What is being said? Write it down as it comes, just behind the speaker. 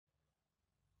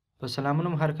په سلامونه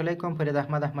مو هرکلی کوم. فرید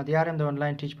احمد احمدیار یم د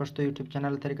آنلاین ټیچ پښتو یوټیوب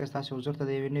چینل له طریقه ستاسو حضور ته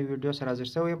د یوې نوې ویډیو سره حاضر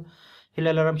شوی یم.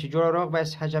 هیله لرم چې جوړ او روغ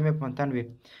باید صحت جامې په منتن وي.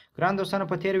 ګران دوستانو،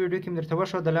 په تېره ویډیو کې مې درته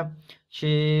وښودله چې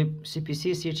سی پي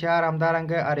سي، سی ټي آر،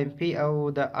 همدارنګه آر ام پي او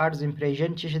د اډز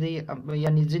امپریژن چې دی،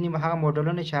 یعنې ځینې هغه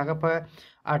موډلونه چې هغه په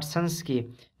اډسنس کې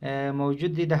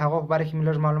موجود دي، د هغو په باره کې مې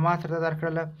لږ معلومات درته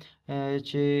درکړله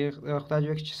چې خدای دې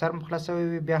وکړي چې سر مو خلاص شوی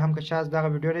وي. بیا هم که چا دغه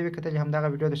ویډیو نه وي کتلې، همدغه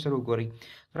ویډیو درسره وګورئ.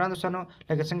 ګران دوستانو،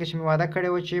 لکه څنګه چې مې وعده کړې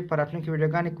وه چې په راتلونکي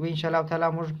ویډیوګانو کې به انشاءالله تعالی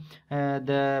موږ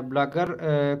د بلاګر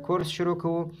کورس شروع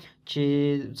کوو، چې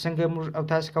څنګه موږ او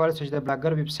تاسو کولی شئ چې د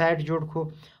بلاګر ویب سایټ جوړ کړو،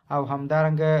 او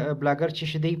همدارنګه بلاګر چې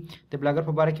شي دی، د بلاګر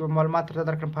په باره کې به معلومات درته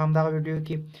درکړم په همدغه ویډیو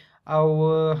کې. او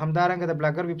همدارنګه د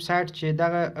بلاګر ویب سایټ چې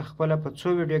دغه خپله په څو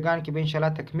ویډیوګانو کې به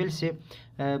انشاءالله تکمیل سي،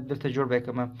 درته جوړ به یې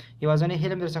کړم. یوازینی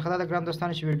هیله مې درڅخه دا ده ګران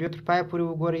دوستانو چې ویډیو تر پایه پورې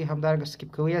وګورئ، همدارنګه سکیپ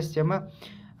کوئ یې مه.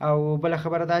 او بله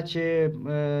خبره دا چې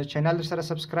چینل درسره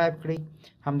سبسکرایب کړئ،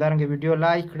 همدارنګه ویډیو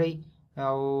لایک کړئ،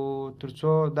 او تر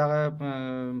څو دغه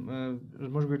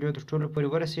زموږ ویډیو تر ټولو پورې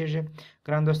ورسیږي.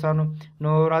 ګران دوستانو،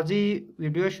 نو راځئ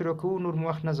ویډیو شروع کوو، نور مو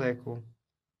وخت نه ضایع کوو.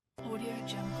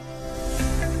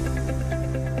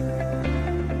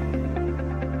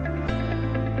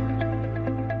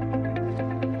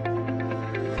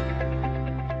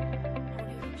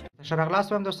 ښه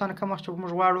راغلاست وایم دوستانو. کوم وخت چې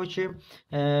موږ غواړو چې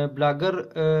بلاګر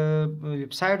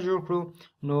ویب سایټ جوړ کړو،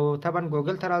 نو طبعا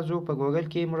ګوګل ته راځو. په ګوګل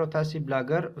کې موږ تاسې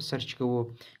بلاګر سرچ کوو.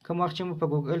 کوم وخت چې موږ په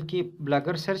ګوګل کې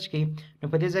بلاګر سرچ کوي، نو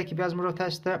په دې ځای کې بیا زموږ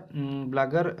تاسو ته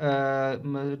بلاګر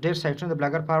ډېر سایټونه د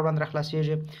بلاګر په اړه باندې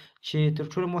راخلاصېږي، چې تر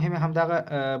ټولو مهم همدغه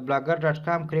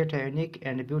blogger.com create a unique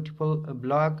and beautiful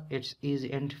blog, it's easy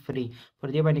and free. پر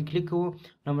دې باندې کلیک کوو،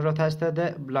 نو موږ تاسو ته د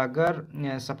بلاګر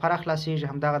صفحه راخلاصېږي.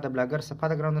 همدغه د بلاګر صفحه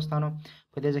د ګران دوستانو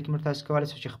په دې ځای کې موږ تاسو کولی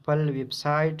شئ چې خپل ویب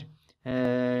سایټ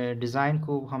ډیزاین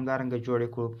کو، همدارنګه جوړ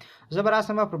کړو. زه به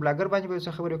راسم پر بلاګر باندې به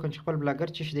څه خبرې وکړم چې خپل بلاګر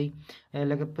څه شی دی.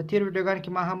 لکه په تیر ویډیوګانو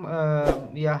کې ما هم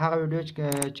یا هغه ویډیو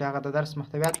چې هغه د درس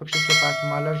محتویات پکښې کې پاتې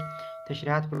ما لږ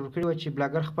تشریحات پر ورکړي وو چې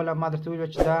بلاګر خپله ما درته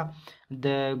ویل چې دا د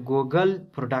ګوګل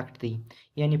پروډکټ دی.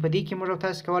 یعنې په دې کې موږ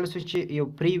تاسو کولی شو چې یو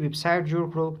پری ویب سایټ جوړ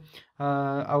کړو،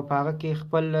 او په هغه کې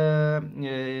خپل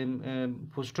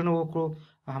پوسټونه وکړو.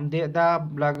 همدې دا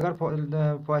بلاګر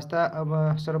په واسطه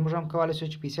سره موږ هم کولی شو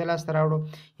چې پیسې لاسته راوړو.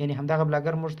 یعنې همدغه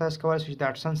بلاګر موږ تاسو کولی شو چې د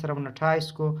اډسن سره منټایز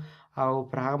کړو، او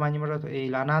پر هغه باندې موږ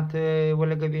اعلانات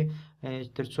ولګوي،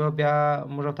 تر څو بیا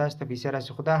موږ تاسو ته پیسې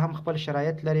راسي. خو دا هم خپل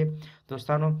شرایط لري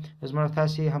دوستانو. زموږ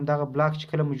تاسې همدغه بلاګ چې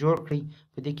کله مو جوړ کړئ،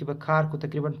 په دې کې به کار کو،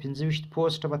 تقریبا 25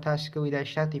 پوسټه به تاسو کوئ، دا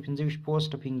شاته 25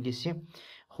 پوسټه په انګلیسي.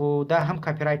 خو دا هم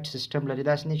کاپي رایټ سیستم لري،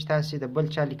 داسې نه چې تاسې د بل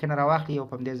چا لیکنه راواخلئ او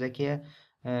په همدې ځای کې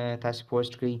تاسو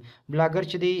پوسټ کړئ. بلاګر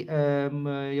چې دی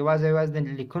یوازې د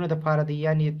لیکنو دپاره دی.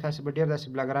 یعنې تاسو به ډېر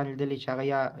داسې بلاګران لیدلي چې هغه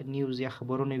یا نیوز یا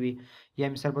خبرونه وي، یا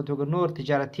مثال په توګه نور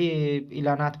تجارتي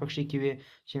اعلانات پکښې کې وي،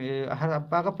 چې هغه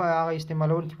په هغه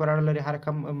استعمالونکي پورې اړه لري. هر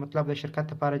کوم مطلب د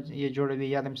شرکت لپاره یې جوړوي،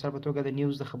 یا د مثال په توګه د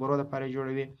نیوز د خبرو لپاره یې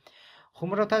جوړوي. خو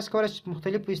موږ تاسو کولی شئ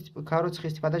مختلفو کارو څخه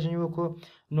استفاده ځینې وکړو.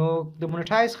 نو د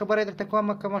مونټایز خبره یې درته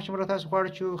کوم. کوم وخت چې موږ تاسو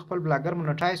غواړو چې خپل بلاګر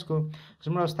مونټایز کړو،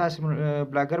 زموږ او ستاسې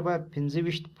بلاګر به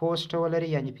 25 پوسټه ولري،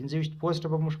 یعنې 25 پوسټه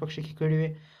به موږ پکښې کې کړي وي.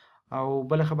 او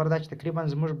بله خبره دا چې تقریبا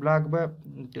زموږ بلاګ به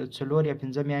 4 یا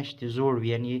 5 میاشتې زوړ وي،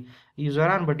 یعنې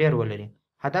یوزران به ډېر ولري.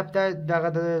 هدف دغه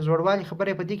د زوړوالي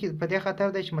خبره په دې خاطر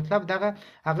دی چې مطلب دغه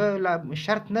هغه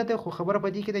شرط نه ده، خو خبره په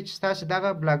دې کې ده چې ستاسې دغه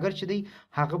بلاګر چې دی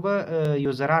هغه به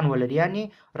یوزران ولري، یعنې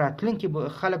راتلونکي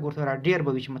خلک ورته ډېر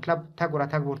به وي، چې مطلب تګ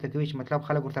وراتګ ورته کوي، چې مطلب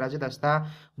خلک ورته راځي دا ستا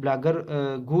بلاګر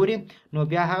ګوري. نو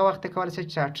بیا هغه وخت ته کولی شئ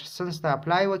چې اډسنس ته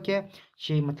اپلای وکړې،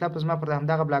 چې مطلب زما پر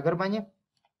همدغه بلاګر باندې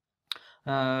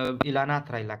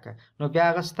اعلانات رایلاکه. نو بیا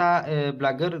هغه ستا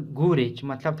بلاګر ګوري، چې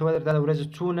مطلب ته دا د ورځې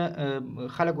څونه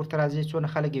خلک ورته راځي، څونه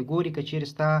خلک یې ګوري. که چیرې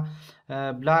ستا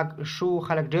بلاګ شو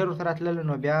خلک ډېر ورته راتلل،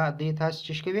 نو بیا دې تاسو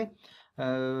چې کوي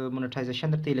مونټایزیشن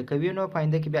درته یې لکوي. نو په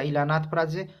آینده کې بیا اعلانات پر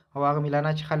راځي، او هغه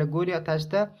اعلانات چې خلک ګوري تاسو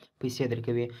ته پیسې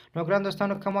درکوي. نو ګران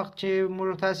دوستانو، کوم وخت چې موږ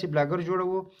تاسې بلاګر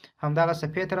جوړوو، همدغه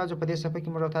صفحې ته راځو. په دې صفحه کې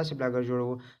موږ تاسې بلاګر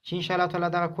جوړوو، چې انشاءالله تعالی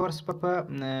دغه کورس په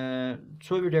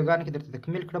څو ویډیوګانو کې درته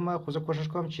تکمیل کړم. خو زه کوشش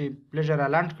کوم چې لږه را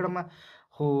لنډ کړم،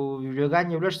 خو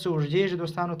ویډیوګانې یو لږ څه اوږدېږي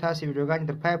دوستانو. تاسې ویډیوګانې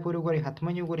تر پایه پورې وګورئ،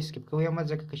 حتما یې وګورئ، سکیپ کوئ مه،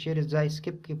 ځکه که چیرې ځای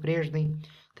سکیپ کړئ پرېږدئ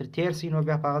تر تېر سي، نو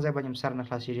بیا په هغه ځای باندې سر نه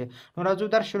خلاصېږي. نو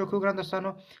راځو درس شروع کوو ګران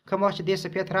دوستانو. کوم وخت چې دې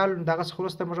صفحې ته راغلو، نو د هغه څخه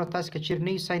وروسته موږ تاسې که چیرې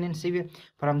نه یو ساین ان سوي،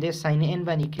 پر همدې ساین ان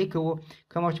باندې کلیک کوو.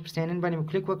 کوم وخت چې پر ساین ان باندې مو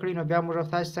کلیک وکړئ، نو بیا موږ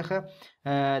تاسې څخه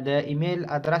د ایمیل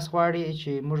ادرس غواړي،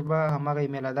 چې موږ به هماغه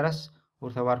ایمیل ادرس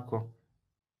ورته ورکړو.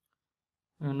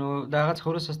 نو د هغه څخه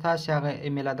وروسته ستاسې هغه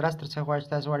ایمیل ادرس تر څه غواړي چې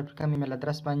تاسو غواړئ پر کوم ایمیل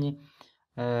ادرس باندې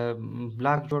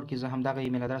بلاګ جوړ کړي. زه همدغه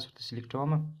ایمیل ادرس ورته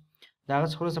سلیکټوم. د هغه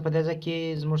څخه وروسته په دې ځای کې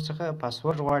زموږ څخه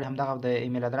پاسورډ غواړي، همدغه د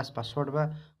ایمیل ادرس پاسورډ به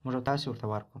موږ او تاسې ورته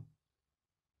ورکړو.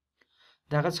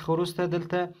 د هغه څخه وروسته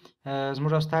دلته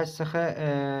زموږ او ستاسې څخه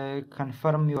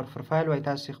کنفرم یور پروفایل وایي،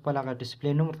 تاسې خپل هغه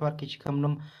ډسپلی نوم ورته ورکړئ چې کوم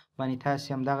نوم باندې تاسې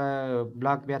همدغه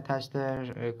بلاګ بیا تاسې ته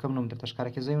کوم نوم درته ښکاره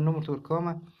کړي. زه یو نوم ورته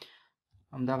ورکومه،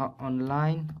 همدغه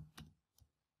آنلاین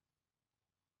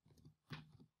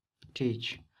ټیچ،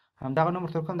 همدغه نوم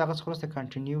ورته ورکوم. د هغه څخه وروسته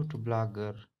کنټینیو ټو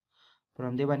بلاګر پر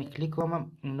همدې باندې کلیک کوم.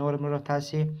 نور موږ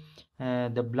تاسې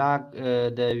د بلاګ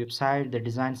د ویب سایټ د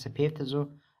ډیزاین صفحې ته ځو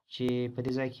چې په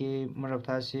دې ځای کې موږ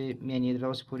تاسې یعنې تر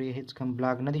اوسه پورې هیڅ کوم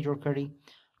بلاګ نه دی جوړ کړی،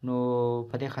 نو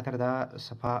په دې خاطر دا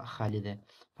صفحه خالي ده.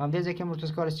 په همدې ځای کې موږ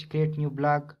تاسو کولی شئ کریټ نیو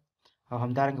بلاګ، او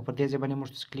همدارنګه پر دې ځای باندې موږ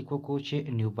تاسو کلیک وکړو چې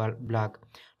نیو بلاګ.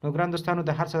 نو ګران دوستانو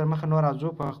د هر څه مخه نو راځو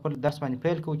په خپل درس باندې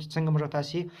پیل کوو چې څنګه موږ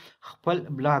تاسې خپل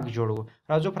بلاګ جوړو.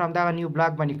 راځو پر همدغه نیو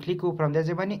بلاګ باندې کلیک کوو، پر همدې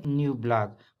ځای باندې نیو بلاګ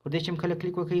پر دې چې کله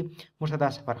کلیک وکړئ موږ ته دا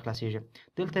صفحه خلاصېږي.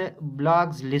 دلته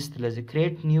بلاګز لیست لري،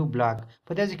 کریټ نیو بلاګ.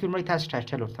 په دې ځای کې لومړی تاسې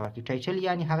ټایټل ورته ورکړئ، ټایټل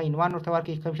یعنې هغه عنوان ورته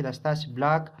ورکړئ کوم چې د ستاسې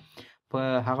بلاګ په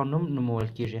هغه نوم نومول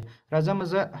کېږي. راځم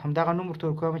زه همدغه نوم ورته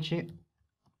ورکوم چې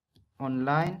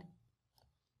آنلاین،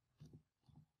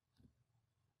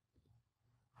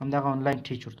 همدغه آنلاین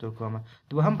ټیچ ورته ورکوم.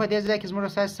 دوهم په دې ځای کې زموږ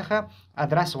ستاسې څخه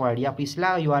ادرس غواړي یا په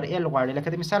اصطلاح یو آر ال غواړي. لکه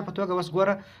د مثال په توګه اوس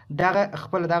ګوره دغه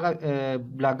خپل دغه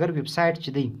بلاګر ویب سایټ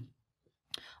چې دی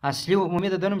اصلي عمومي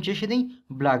د نوم چې دی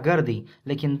بلاګر دی،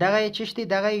 لیکن دغه چې دی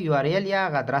دغه یو آر ال یا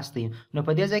ادرس دی. نو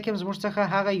په دې ځای کې زموږ څخه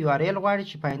هغه یو آر ال غواړي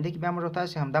چې په آینده کې بیا موږ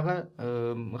تاسې همدغه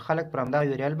خلک پر همدغه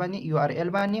یو آر ال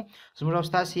باندې زموږ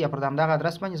تاسې یا پر همدغه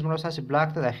ادرس باندې زموږ تاسې بلاګ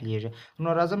ته داخليږي. نو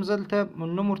راځم زه دلته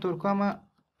نوم ورته ورکوم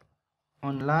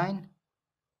آنلاین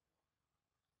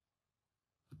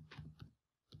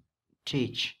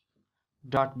ټیچ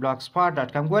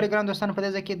 .blogspot.com. ګورئ ګران دوستانو په دې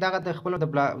ځای کې دغه د خپل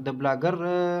د بلاګر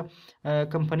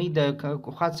کمپنۍ د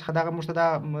خوا څخه دغه موږ ته دا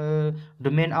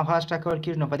ډومین او هاست ټاکل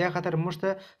کېږي. نو په دې خاطر موږ ته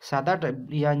ساده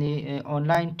یعنې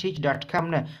آنلاین ټیچ .com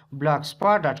نه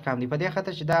blogspot.com دی، په دې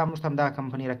خاطر چې دا موږ ته همدغه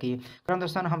کمپنۍ راکوي. ګران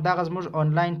دوستانو همدغه زموږ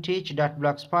آنلاین ټیچ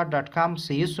 .blogspot.com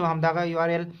صحیح سو همدغه یو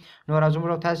آر ال. نو راځو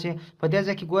موږ تاسې په دې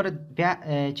ځای کې ګوره بیا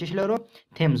چې لرو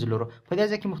تیمز لرو. په دې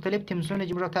ځای کې مختلف تیمزونه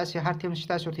چې موږ تاسې هر تیمز چې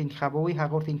تاسو ورته انتخابوئ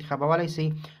هغه ورته انتخابولی شئ.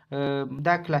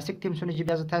 دا کلاسیک تیمزونه چې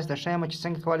بیا زه تاسو ته ښیم چې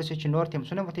څنګه کولی شئ چې نور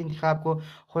تیمزونه ورته انتخاب کړو،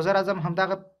 خو زه راځم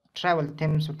همدغه ټراول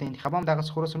تیمز ورته انتخابوم. دغه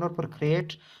څخه وروسته نور پر کریټ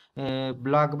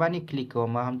بلاګ باندې کلیک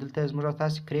کوم. همدلته زموږ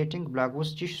تاسې کریټینګ بلاګ اوس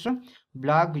چې شو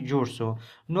بلاګ جوړ سو.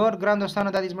 نور ګران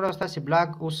دوستانو دا زموږ تاسې بلاګ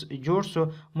اوس جوړ سو.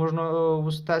 موږ نو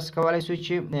اوس تاسې کولی شو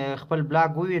چې خپل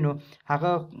بلاګ ووینو،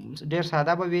 هغه ډېر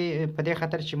ساده به وي په دې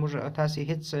خاطر چې موږ تاسې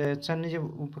هیڅ څه نه دي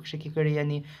پکښې کې کړي،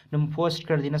 یعنې نه پوسټ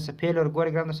کړی نه څه فیل.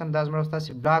 ګورئ ګران دوستانو دا زموږ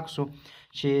تاسې بلاګ سو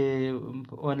چې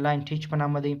آنلاین ټیچ په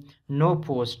نامه دی. نو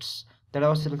پوسټس دغه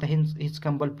اوس دلته هیڅ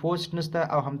کوم بل پوسټ نشته،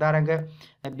 او همدارنګه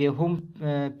بې هم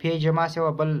پیج هم هسې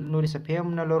بل نورې صفحې هم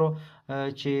نه لرو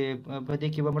چې په دې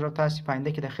کې به موږ تاسې په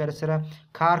آینده کې د خیر سره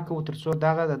کار کوو تر څو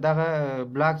دغه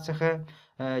بلاګ څخه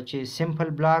چې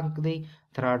سمپل بلاګ دی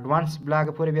تر اډوانس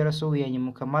بلاګ پورې بیا رسوو، یعنې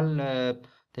مکمل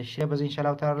تشریح به زه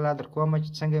انشاءالله تعالی در کوم چې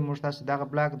څنګه موږ تاسې دغه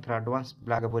بلاګ تر اډوانس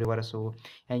بلاګ پورې ورسوو،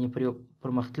 یعنې پر یو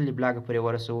پرمختللي بلاګ پورې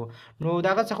ورسوو. نو د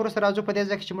هغه څخه وروسته راځو په دې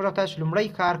ځای کې چې موږ تاسې لومړی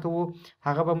کار کوو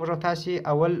هغه به موږ تاسې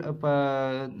اول په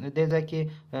دې ځای کې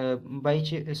باید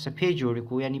چې صفحې جوړې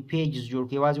کړو، یعنې پیجز جوړ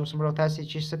کړو. یوازې اوس موږ تاسې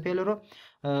چې صفحې لرو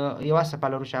یوه صفحه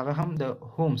لرو چې هغه هم د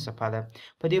هوم صفحه ده.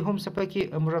 په دې هوم صفحه کې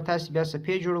موږ تاسې بیا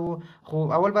صفحې جوړوو، خو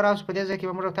اول به راسو په دې ځای کې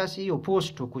به موږ تاسې یو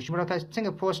پوسټ وکړو چې موږ تاسې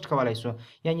څنګه پوسټ کولی شو.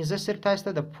 یعنې زه صرف تاسې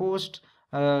ته د پوسټ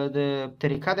د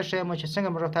طریقه درښیم چې څنګه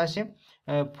موږ تاسې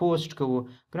پوسټ کوو.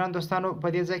 ګران دوستانو په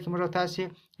دې ځای کې موږ تاسې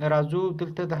راځو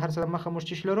دلته د هر څه مخه موږ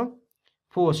چې لرو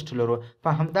پوسټ لرو. په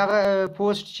همدغه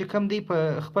پوسټ چې کوم دی په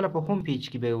خپله په هوم پیج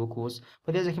کې به یې وکړو. اوس په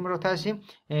دې ځای کې موږ تاسې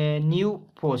نیو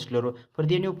پوسټ لرو، پر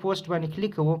دې نیو پوسټ باندې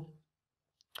کلیک کوو.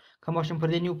 که ماشوم پر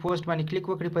دې نیو پوسټ باندې کلیک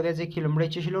وکړي په دې ځای کې لومړی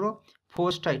چې لرو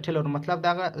پوسټ ټایټل لرو، مطلب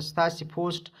دغه ستاسې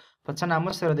پوسټ په څه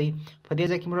نامه سره دی. په دې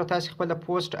ځای کې موږ تاسې خپل د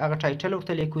پوسټ هغه ټایټل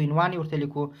ورته لیکو، عنوان یې ورته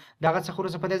لیکو. د هغه څخه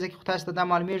وروسته په دې ځای کې خو تاسو ته دا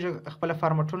معلومېږي خپله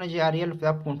فارمټونه چې اریل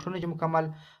دا فونټونه چې مکمل،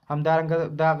 همدارنګه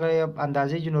دغه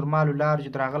اندازې چې نورمال و لارج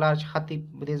درغه لارج خط دی.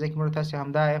 په دې ځای کې موږ تاسې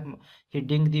همدا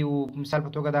هیډینګ دی او مثال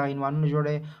په توګه دغه عنوانونه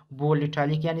جوړوي بولډ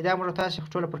ایټالیک، یعنې دا موږ تاسې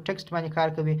ټوله پر ټکسټ باندې کار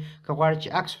کوي. که غواړئ چې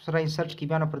عکس سره انسرټ کړي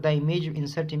بیا نو پر دا ایمیج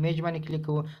انسرټ ایمیج باندې کلیک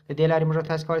کوو. د دې لارې موږ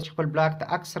تاسې کولی چې خپل بلاګ ته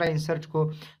عکس سره انسرټ کړو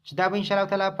چې دا به انشاءالله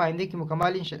تعالی په آینده کې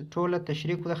مکمل ټوله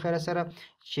تشریح کړو د خیره سره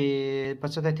چې په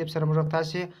څه ترتیب سره موږ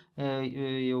تاسې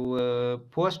یو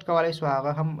پوسټ کولی شو.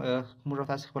 هغه هم موږ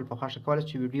تاسې خپل په خوښه کولی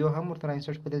چې ویډیو هم ورته را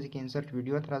انسرټ کړو. په دې ځای کې انسرټ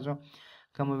ویډیو ته راځو.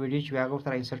 کومه ویډیو چې هغه ورته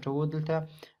راانسرټوو دلته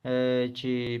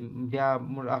چې بیا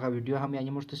موږ هغه ویډیو هم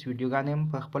یعنې موږ تاسو ویډیوګانې هم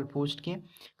په خپل پوسټ کې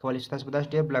کولی شئ. تاسو به داسې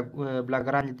ډېر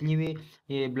بلاګران لیدلي وي،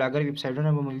 بلاګر ویب سایټونه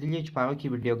به مو لیدلي چې په هغه کې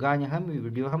ویډیوګانې هم وي،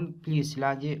 ویډیو هم پلیز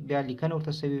لاندې بیا لیکنه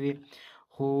ورته سوې وي.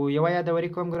 خو یوه یادوري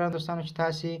کوم ګرانو دوستانو چې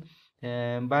تاسې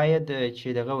باید چې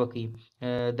دغه وکړئ،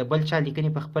 د بل چا لیکنې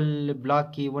په خپل بلاګ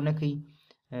کې ونه کړئ،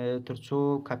 تر څو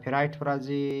کاپي رایټ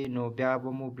راځي نو بیا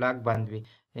به مو بلاګ بند وي.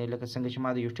 لکه څنګه چې ما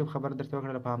د یوټیوب خبره درته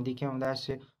وکړله، په همدې کې هم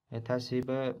همداسې تاسې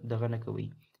به دغه نه کوئ،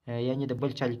 یعنې د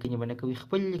بل چا لیکنې به نه کوئ،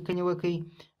 خپلې لیکنې وکړئ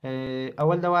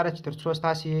اول د واره چې تر څو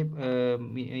ستاسې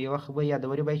یوه خبره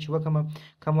یادوري باید چې وکړمه،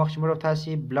 کوم وخت چې موږ تاسې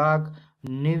بلاګ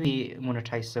نه وي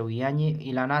مونټایز سوی، یعنې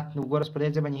اعلانات وګوره په دې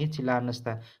ځای باندې هېڅ اعلان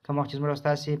نشته. کوم وخت چې زموږ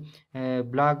ستاسې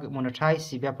بلاګ مونټایز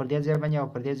شي بیا پر دې ځای باندې او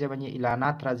پر دې ځای باندې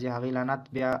اعلانات راځي، هغه اعلانات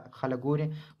بیا خلک ګوري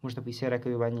موږ ته پیسې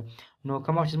راکوي باندې. نو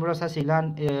کوم وخت چې زموږ ستاسې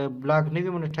بلاګ نه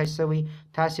وي مونټایز سوی،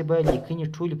 تاسې به لیکنې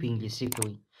ټولې په انګلیسي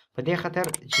کوئ، په دې خاطر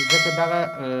چې ځکه دغه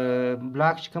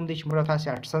بلاګ چې کوم دی چې موږ تاسې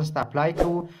اډسنس ته اپلای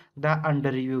کوو دا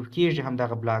انډر ریویو کېږي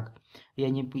همدغه بلاګ،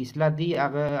 یعنې په اصطلاح دوی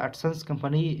هغه اډسنس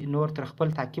کمپنۍ نور تر خپل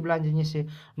تعقیب لاندې نیسي.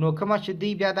 نو کومه چې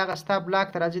دوی بیا دغه ستا بلاګ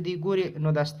ته راځي دوی ګوري، نو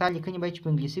دا ستا لیکنې باید چې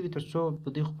په انګلیسي وي تر څو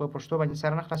دوی خو په پښتو باندې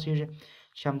سر نه خلاصېږي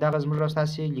چې همدغه زموږ او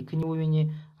ستاسې لیکنې وویني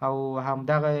او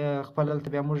همدغه خپل هلته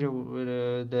بیا موږ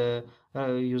د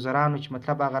یوزرانو چې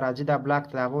مطلب هغه راځي دا بلاګ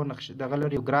ته د هغو دغه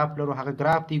لرو یو ګراف لرو، هغه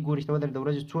ګراف دوی ګوري چې د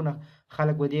ورځې څونه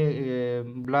خلک به دې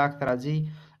بلاګ ته راځي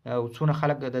او څونه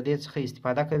خلک د دې څخه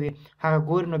استفاده کوي، هغه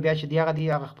ګوري. نو بیا چې دی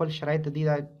هغه خپل شرایط د دې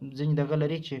ځینې دغه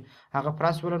لري چې هغه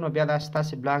پراس ولري، نو بیا دا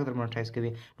ستاسې بلاګ در مونټایز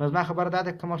کوي. نو زما خبره دا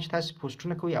ده کوم وخت چې تاسې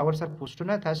پوسټونه کوئ اول سر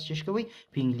پوسټونه تاسې چې کوئ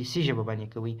په انګلیسي ژبه باندې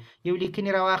کوئ، یو لیکنې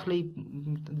راواخلئ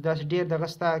داسې ډېر دغه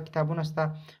سته کتابونه سته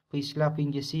په اصطلاح په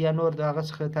انګلیسي یا نور د هغه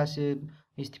څخه تاسې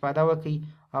استفاده وکړئ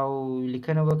او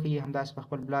لیکنه وکړئ، همداسې په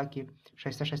خپل بلاګ کې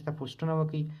ښایسته ښایسته پوسټونه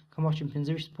وکړئ. کوم وخت چې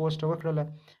 15 پوسټه وکړله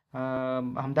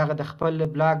همدغه د خپل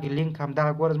بلاګ لینک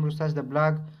همدغه ګوره زموږ ستاسې د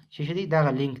بلاګ چې دی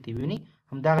دغه لینک دی، وینئ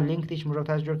همدغه لینک دی چې موږ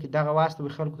تاسې جوړ کړي، دغه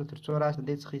واستوئ خلکو ته تر څو راسته د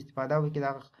دې څخه استفاده وکړي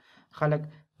دغه خلک،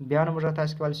 بیا نو موږ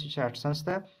تاسې کولی شو چې اډسنس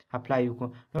ته اپلای وکړو.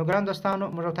 نو ګران دوستانو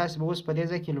موږ تاسې به اوس په دې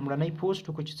ځای کې لومړنی پوسټ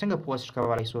وکړو چې څنګه پوسټ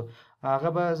کولی شو. هغه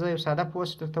به زه یو ساده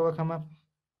پوسټ درته وکړم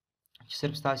چې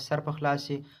صرف ستاسې سر په خلاص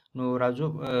شي. نو راځو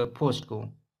پوسټ کوو.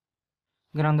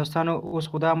 ګران دوستانو اوس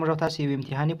خو دا موږ تاسې یو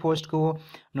امتحاني پوسټ کوو،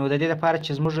 نو د دې لپاره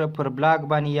چې زموږ پر بلاګ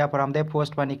باندې یا پر همدې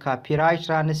پوسټ باندې کاپي رایټ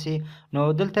رانشي، نو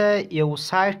دلته یو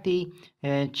سایټ دی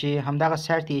چې همدغه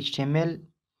سایټ دی HTML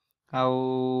او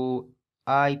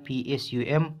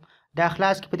IPSUM دا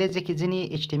خلاص کې په دې ځای کې ځینې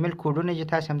HTML کوډونه چې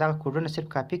تاسې همدغه کوډونه صرف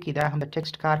کاپي کړئ، دا هم د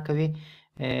ټکسټ کار کوي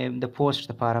د پوسټ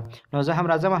لپاره. نو زه هم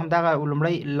راځم همدغه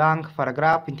لومړی لانګ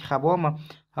پاراګراف انتخابوم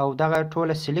او دغه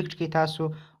ټوله سلیکټ کړئ تاسو،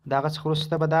 دغه څخه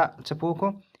وروسته به دا څه وکړو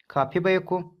کاپي به یې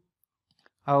کړو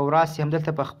او راسې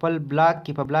همدلته په خپل بلاګ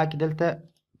کې په بلاګ کې دلته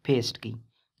پیسټ کړئ.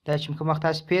 دا چې کوم وخت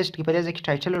تاسې پیسټ کړئ په دې ځای کې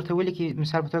ټایټل ورته ولیکئ،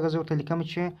 مثال په توګه زه ورته لیکم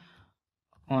چې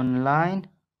آنلاین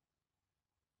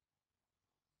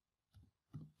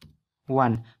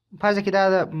 1 پازه کې دا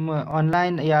د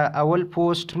آنلاین یا اول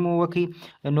پوسټ مو وکړي.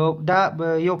 نو دا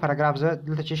یو پاراګراف زه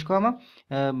دلته چې کوم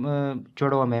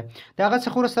جوړوم، د هغه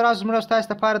څخه وروسته راځو زموږ ستاسې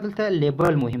لپاره دلته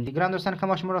لیبل مهم دی. ګران دوستان کوم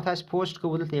وخت موږ تاسې پوسټ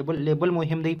کوو دلته لیبل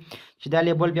مهم دی چې دا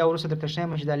لیبل بیا وروسته درته ښیم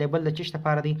چې دا لیبل د څه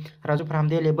لپاره دی. راځو پر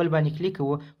همدې لیبل باندې کلیک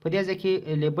کوو، په دې ځای کې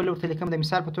لیبل ورته لیکم د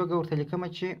مثال په توګه ورته لیکم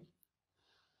چې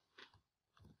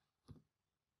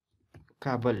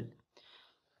کابل.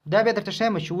 دا بیا درته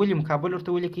ښیم چې ولې مو کابل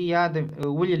ورته ولیکئ یا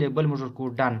ولې لیبل موږ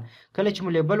ورکړو ډن. کله چې مو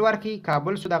لیبل ورکړئ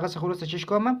کابل سو د هغه څخه وروسته چې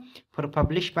کوم پر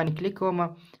پبلش باندې کلیک کوم.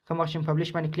 کوم وخت چې پبلش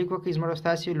باندې کلیک وکړئ زموږ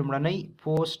ستاسې لومړنی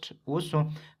پوسټ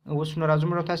اوس نو راځو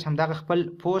موږ تاسې همدغه خپل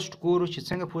پوسټ ګورو چې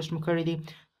څنګه پوسټ مو کړی دی.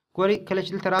 ګورئ کله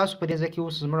چې دلته راسو په دې ځای کې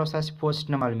اوس زموږ ستاسې پوسټ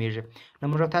نه معلومیږي، نو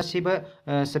موږ تاسې به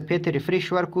صفحې ته ریفریش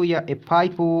ورکړو یا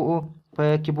اپایپ په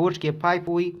کیبورډ کې اپایپ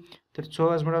ووهئ تر څو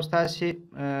زموږ ستاسې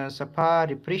صفحه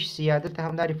ریفریش سي یا دلته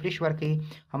همدا ریفریش ورکړئ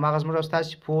هماغه زموږ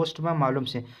ستاسې پوسټ به معلوم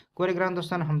سي. ګورئ ګران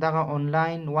دوستان همدغه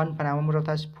آنلاین 1 په نامه موږ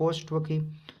تاسې پوسټ وکړئ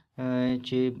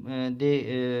چې دې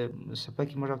صفحه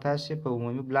کې موږ تاسې په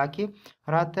عمومي بلاګ کې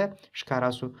راته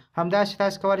ښکاره سو. همداسې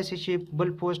تاسې کولی شئ چې بل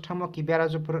پوسټ هم وکړئ. بیا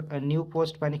راځو پر نیو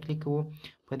پوسټ باندې کلیک کوو،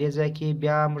 په دې ځای کې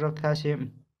بیا موږ تاسې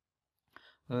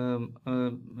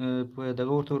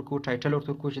دغه ورته ورکوو ټایټل ورته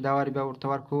ورکوو چې دا وارې بیا ورته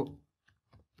ورکوو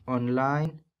آنلاین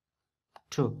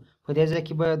 2. په دې ځای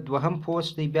کې به دوهم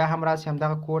پوسټ دی، بیا هم راسي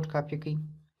همدغه کوډ کاپي کړئ،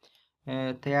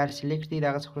 تیار سلیکټ دی،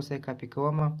 دغه څخه وروسته یې کاپي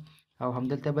کوم او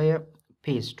همدلته به یې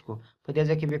پیسټ کړو. په دې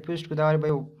ځای کې به یې پیسټ کړو، دا وارې به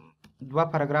یو 2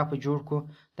 پاراګرافه جوړ کړو.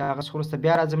 د هغه څخه وروسته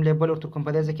بیا راځم لیبل ورته ورکوم،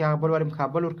 په دې ځای کې هغه بل وارې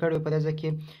کابل ورکړی، په دې ځای کې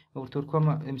ورته ورکوم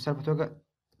مثال په توګه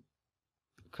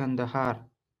کندهار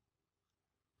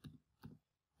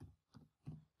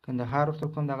ورته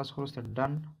کوم، دغسې خو وروسته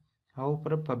ډن او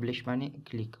پر پبلش باندې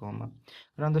کلیک کوم.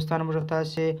 ګران دوستانو موږ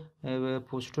تاسې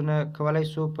پوسټونه کولی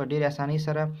شو په ډېرې اسانۍ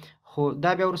سره، خو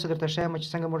دا بیا وروسته درته ښیم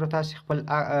چې څنګه موږ تاسې خپل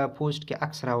پوسټ کې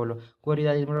عکس راولو. ګورئ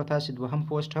دا موږ تاسې دوهم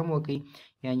پوسټ هم وکړئ،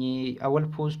 یعنې اول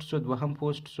پوسټ شو، دوهم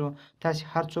پوسټ شو، تاسې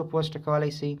هر څو پوسټ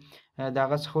کولی شئ. د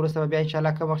هغه څخه وروسته به بیا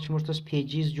انشاءالله کوم وخت چې موږ تاسو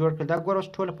پیجز جوړ کړل، دا ګوره اوس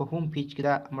ټوله په هوم پیج کې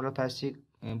دا موږ تاسې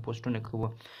پوسټونه کوو.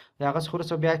 د هغه څخه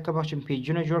وروسته بیا کوم وخت چې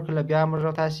پیجونه جوړ کړل، بیا موږ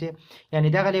تاسې یعنې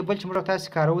دغه لیبل چې موږ تاسې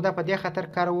کاروو دا په دې خاطر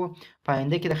کاروو په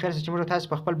آینده کې د خیر څه چې موږ تاسې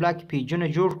په خپل بلاګ کې پیجونه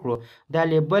جوړ کړو، دا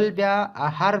لیبل بیا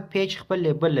هر پیج خپل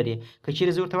لیبل لري. که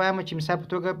چیرې زه ورته وایم چې مثال په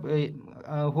توګه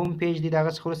هوم پیج دی، د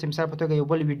هغه څخه وروسته مثال په توګه یو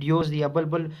بل ویډیوز دی یا بل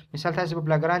مثال تاسې به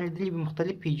بلاګران لیدلي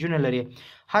مختلف پیجونه لري،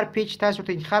 هر پیج تاسو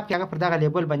ورته انتخاب کړئ هغه پر دغه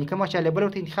لیبل باندې کوم وخت چې لیبل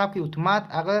ورته انتخاب کړئ اتومات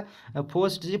هغه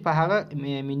پوسټ ځي په هغه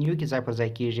منیو کې ځای پر ځای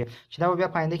کېږي، چې دا به بیا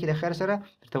په آینده کې د خیر سره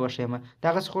درته وښیم. د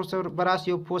هغه څخه وروسته به راسي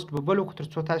یو پوسټ به بل وکړو تر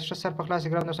څو تاسې ښه سر په خلاص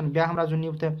ګران دوستان. بیا هم راځو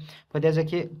نیو ته، په دې ځای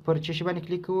کې پر چې شي باندې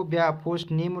کلیک کوو، بیا پوسټ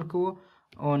نیم ورکوو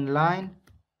آنلاین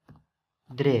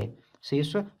 3 صحیح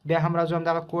شو. بیا هم راځو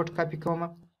همدغه کوډ کاپي کوم،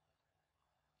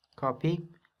 کاپي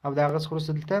او د هغه څخه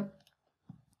وروسته دلته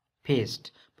پیسټ.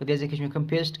 په دې ځای کې چې مې کوم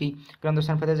پیسټ کړي ګران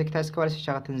دوستان، په دې ځای کې تاسې کولی شئ چې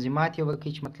هغه تنظیمات یې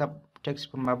وکړئ چې مطلب ټکس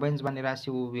په مابینځ باندې راسي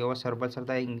او یو سره بل سره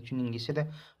دا چون انګلیسي ده،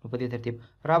 نو په دې ترتیب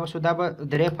رابسو. دا به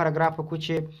 3 پاراګراف وکړو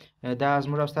چې دا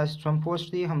زموږ او ستاسې څوم پوسټ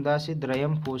دی، همداسې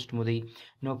دریم پوسټ مو دی.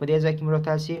 نو په دې ځای کې موږ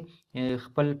تاسې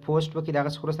خپل پوسټ وکړئ. د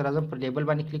هغه څخه وروسته راځم پر لیبل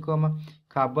باندې کلیک کوم،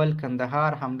 کابل،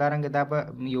 کندهار، همدارنګه دا به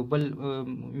یو بل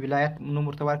ولایت نوم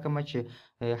ورته ورکړم چې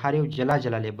هر یو جلا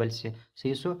جلا لیبل سي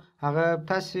صحیح شو. هغه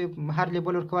تاسې هر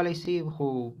لیبل ورکولی شئ، خو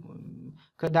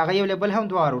که د هغه یو لیبل هم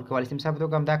دوه واره ورکولی شئ. مثال په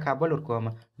توګه همدا کابل ورکوم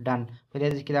ډن. په دې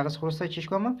ځای کې د هغه څخه وروسته چې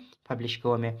کوم پبلش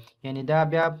کوم، یعنې دا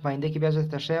بیا په آینده کې بیا زه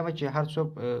درته ښیم چې هر څوک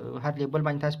هر لیبل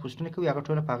باندې تاسې پوسټونه کوي هغه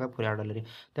ټوله په هغه پورې اړه لري.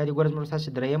 دا دې ګوره زموږ تاسې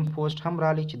دریم پوسټ هم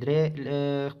راغلی چې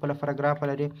 3 خپله پاراګرافه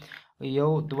لري،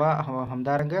 1 2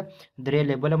 همدارنګه 3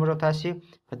 لیبله موږ تاسې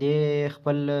په دې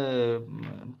خپل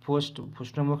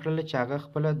پوسټونه وکړل چې هغه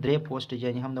خپله 3 پوسټ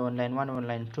یعنې هم د آنلاین 1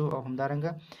 آنلاین 2 او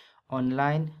همدارنګه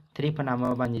آنلاین 3 په نامه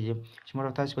باندې دي، چې موږ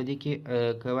تاسې په دې کې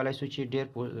کولی شو چې ډېر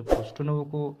پوسټونه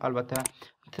وکړو. البته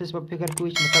تاسې به فکر کوئ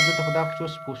چې مطلب دلته خو دا خو چې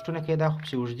اوس پوسټونه کوي دا خو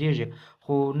پسې اوږدېږي،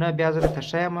 خو نه بیا زه درته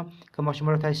ښیم کوم وخت چې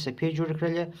موږ تاسې صفحې جوړې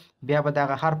کړلې بیا به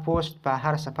دغه هر پوسټ په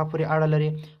هر صفحه پورې اړه لري.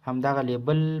 همدغه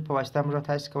لیبل په واسطه موږ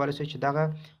تاسې کولی شو چې دغه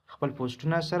خپل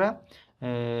پوسټونه سره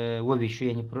وویشو،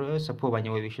 یعنې پر صفحو باندې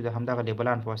وویشو د همدغه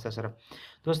لیبلانو په واسطه سره.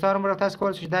 دوستانو موږ تاسې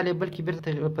کولی شو چې دا لیبل کې بېرته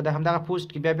په همدغه پوسټ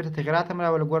کې بیا بېرته تغیرات هم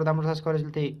راولو. ګوره دا موږ تاسې کولی شو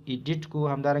دلته ایډیټ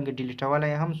کړو، همدارنګه ډیلیټولی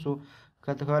یې هم شو.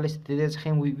 که ته کولی شئ د دې څخه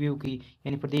هم ویو کړئ،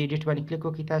 یعنې پر دې ایډیټ باندې کلیک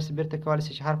وکړئ، تاسې بېرته کولی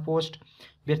شئ چې هر پوسټ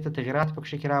بېرته تغیرات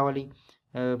پکښې کې راولئ،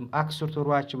 عکس ورته ور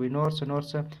واچوئ، نور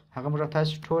څه هغه موږ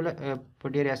تاسې ټوله په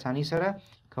ډېرې اسانۍ سره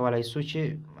کولی شو چې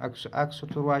عکس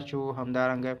ورته ور واچوو،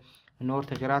 همدارنګه نور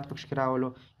تغیرات پکښې کې راولو.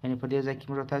 یعنې په دې ځای کې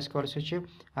موږ تاسې کولی شو چې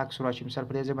عکس ور واچوئ. مثال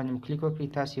په دې ځای باندې مو کلیک وکړئ،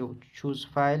 تاسې یو چوز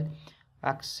فایل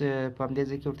عکس په همدې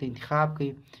ځای کې ورته انتخاب کړئ.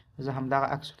 زه همدغه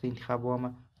عکس ورته انتخابوم،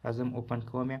 راځم اوپن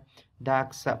کوم یې، دا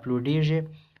عکس اپلوډېږي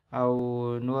او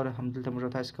نور همدلته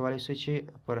موږ تاسې کولی شو چې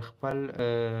پر خپل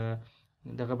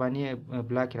دغه باندې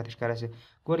بلاګ کې راته ښکاره شي.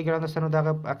 ګورئ ګرانو دوستانو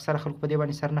دغه اکثره خلکو په دې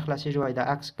باندې سر نه خلاصېږي، وایي دا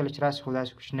عکس کله چې راسي خو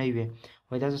داسې کوچنی وي،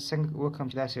 وایي دا زه څنګه وکړم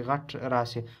چې داسې غټ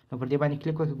راسي. نو پر دې باندې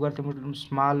کلیک وکړئ، ګوره ته موږ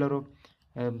سمال لرو،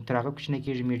 تر هغه کوچنی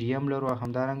کېږي، میډیم لرو او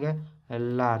همدارنګه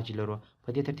لارج لرو. په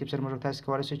دې ترتیب سره موږ تاسې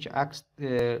کولی شو چې عکس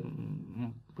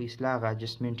په اصطلاح هغه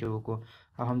اجسټمنټ یې وکړو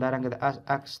او همدارنګه د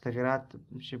عکس تغیرات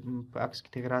چې په عکس کې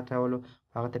تغیرات راولو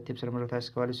په هغه ترتیب سره موږ تاسې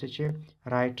کولی شو چې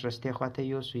رایټ رستې خواته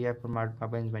یوسو یا په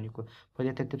مابینځ باندې کړو. په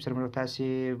دې ترتیب سره موږ تاسې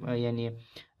یعنې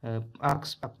عکس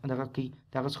دغه کوي.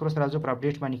 د هغه څخه وروسته راځو پر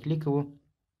اپډیټ باندې کلیک کوو.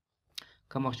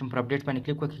 کوم وخت چې پر اپډیټ باندې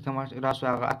کلیک وکړئ کوم وخت راسو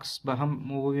هغه عکس به هم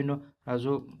ووینو.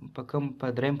 راځو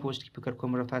په دریم پوسټ کې فکر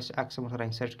کوم موږ تاسې عکس هم سره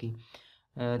انسرټ کړئ.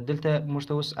 دلته موږ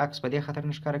ته اوس عکس په دې خاطر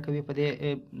نه ښکاره کوي، په دې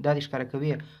دا دې ښکاره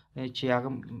کوي چې هغه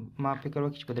ما فکر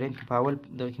وکړي چې په دریم کې په اول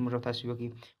دغه کې موږ تاسې وکړي.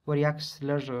 ګورئ عکس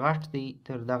لږ غټ دی،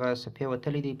 تر دغه صفحې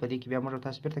وتلی دی. په دې کې بیا موږ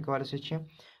تاسې بېرته کولی شو چې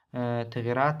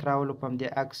تغیرات راولو. په همدې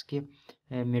عکس کې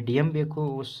میډیم به یې کړو،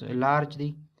 اوس لارج دی،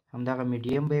 همدغه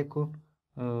میډیم به یې کړو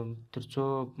تر څو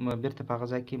بېرته په هغه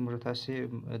ځای کې موږ تاسې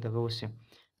دغه وشي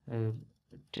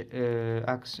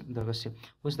عکس دغه سي.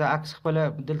 اوس دا عکس خپله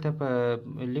دلته په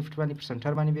لیفټ باندې پر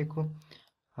سنټر باندې به یې کړو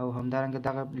او همدارنګه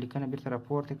دغه لیکنه بېرته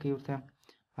راپورته کړئ ورته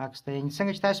عکس ته. یعنې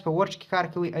څنګه چې تاسې په ورډ کې کار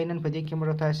کوئ عیناً په دې کې موږ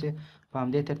تاسې په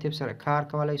همدې ترتیب سره کار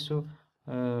کولی شو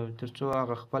تر څو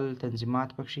هغه خپل تنظیمات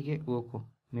پکښې کې وکړو.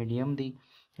 میډیم دی.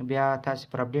 بیا تاسې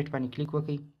پر اپډیټ باندې کلیک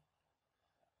وکړئ.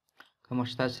 کومه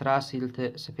چې تاسو راسئ دلته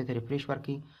صفحې ته ریفریش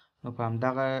ورکړئ نو په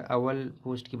همدغه اول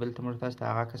پوسټ کې به دلته موږ تاسو ته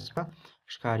هغه عکس به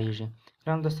ښکارېږي.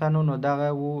 ګرانو دوستانو نو دغه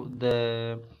و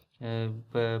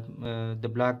د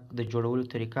بلاګ د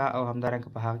جوړولو طریقه او همدارنګه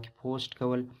په هغه کې پوسټ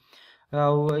کول.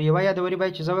 او یوه یادوري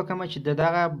باید چې زه وکړم چې د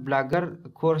دغه بلاګر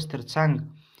کورس ترڅنګ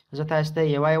زه تاسو ته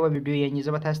یوه ویډیو یعنې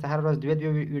زه به تاسو ته هر ورځ دوې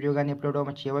ویډیوګانې اپلوډوم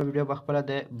چې یوه ویډیو به خپله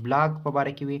د بلاګ په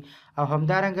باره کې وي او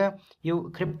همدارنګه یو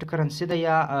کریپټو کرنسي ده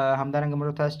یا همدارنګه موږ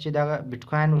تاسو چې دغه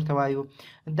بیټکوین ورته وایو.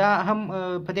 دا هم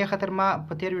په دې خاطر ما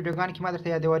په تېر ویډیوګانو کې ما درته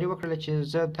یادوري وکړله چې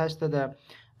زه تاسو ته د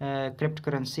کریپټو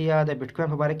کرنسي یا د بیټکوین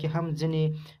په باره کې هم ځینې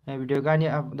ویډیوګانې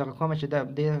دغه کومه چې د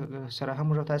دې سره هم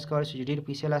موږ تاسو کولی شو چې ډېرې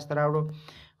پیسې لاسته راوړو.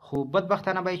 خو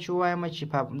بدبختانه باید چې ووایم چې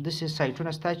په داسې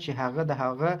سایټونه شته چې هغه د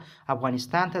هغه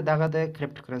افغانستان ته دغه د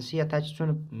کریپټو کرنسي یا تا چې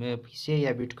څونه پیسې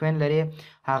یا بیټکوین لرې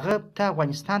هغه ته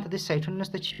افغانستان ته داسې سایټونه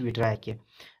نشته چې ویډرا کړي.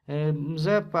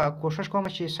 زه په کوشش کوم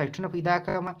چې سایټونه پیدا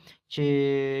کړم چې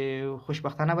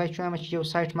خوشبختانه باید چې ووایم چې یو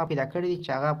سایټ ما پیدا کړی دی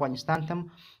چې هغه افغانستان ته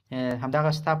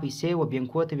همدغه ستا پیسې و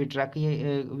بینکو ته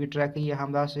ویډرا کوي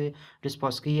همداسې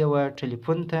ډسپوز کوي و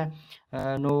ټلیفون ته.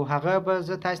 نو هغه به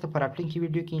زه تاسو ته په راتلونکي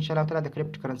ویډیو کې انشاءالله تعالی د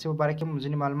کریپټو کرنسي په باره کې هم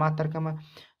ځینې معلومات درکړم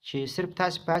چې صرف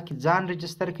تاسو په هغه کې ځان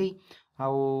رجسټر کړئ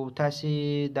او تاسو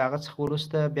د هغه څخه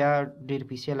وروسته بیا ډېرې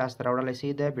پیسې لاسته راوړلی شئ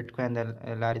د بیټکوین د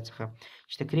لارې څخه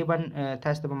چې تقریبا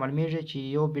تاسو ته به معلومیږي چې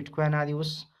یو بیټکوین عادي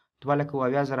اوس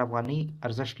 2,70,000 افغانۍ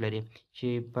ارزښت لري چې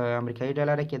په امریکایي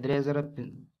ډالره کې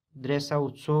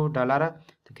 3,300 ډالره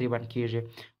تقریبا کېږي.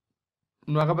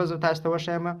 نو هغه به زه تاسو ته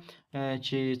وښیم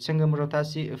چې څنګه موږ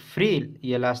تاسو فري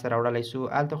یې لاسته راوړلی شو.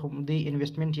 هلته خو دوی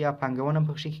انویسټمنټ یا پانګونه هم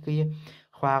پکښې کوي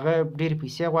خو هغه ډېرې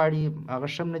پیسې غواړي هغه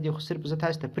ښه هم نه دي خو صرف زه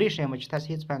تاسو ته پرېښیم چې تاسو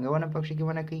هېڅ پانګونه هم پکښې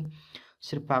ونه کوئ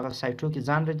صرف په هغه سایټو کې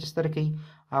ځان رجسټر کړئ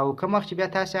او کوم وخت چې بیا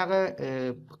تاسو هغه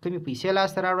کومې پیسې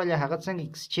لاسته راوړلې هغه څنګه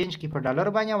اکسچینج کړئ په ډالر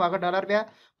باندې او هغه ډالر بیا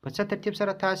په څه ترتیب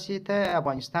سره تاسو ته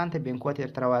افغانستان ته بینکو ته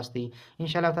درته راواستئ.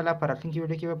 انشاءالله تعالی په راتلونکي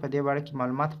ویډیو کې به په دې باره کې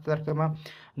معلومات درکړم.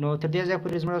 نو تر دې ځایه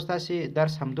پورې زموږ ستاسې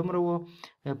درس همدومره و.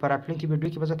 په راتلونکي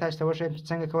ویډیو کې به زه تاسو ته وښیم چې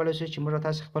څنګه کولی شو چې موږ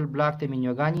تاسو خپل بلاګ ته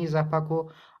منیوګانې اضافه کړو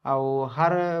او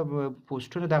هر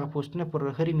پوسټونه دغه پوسټونه پر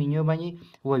هرې منیو باندې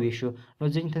وویشو. نو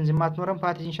ځینې تنظیمات نور هم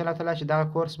پاتې دي انشاءالله تعالی چې دغه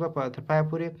کورس به تر پایه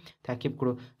پورې تعقیب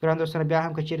کړو. ګران دوستانو بیا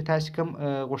هم که چیرې تاسو کوم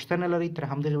غوښتنه لرئ تر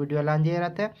همدغه ویډیو لاندې یې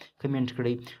راته کمنټ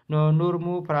کړئ. نو نور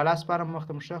مو پر الله سپارم. وخت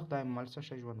مو ښه. خدای مو مل شه.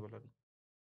 ښه ژوند ولرئ.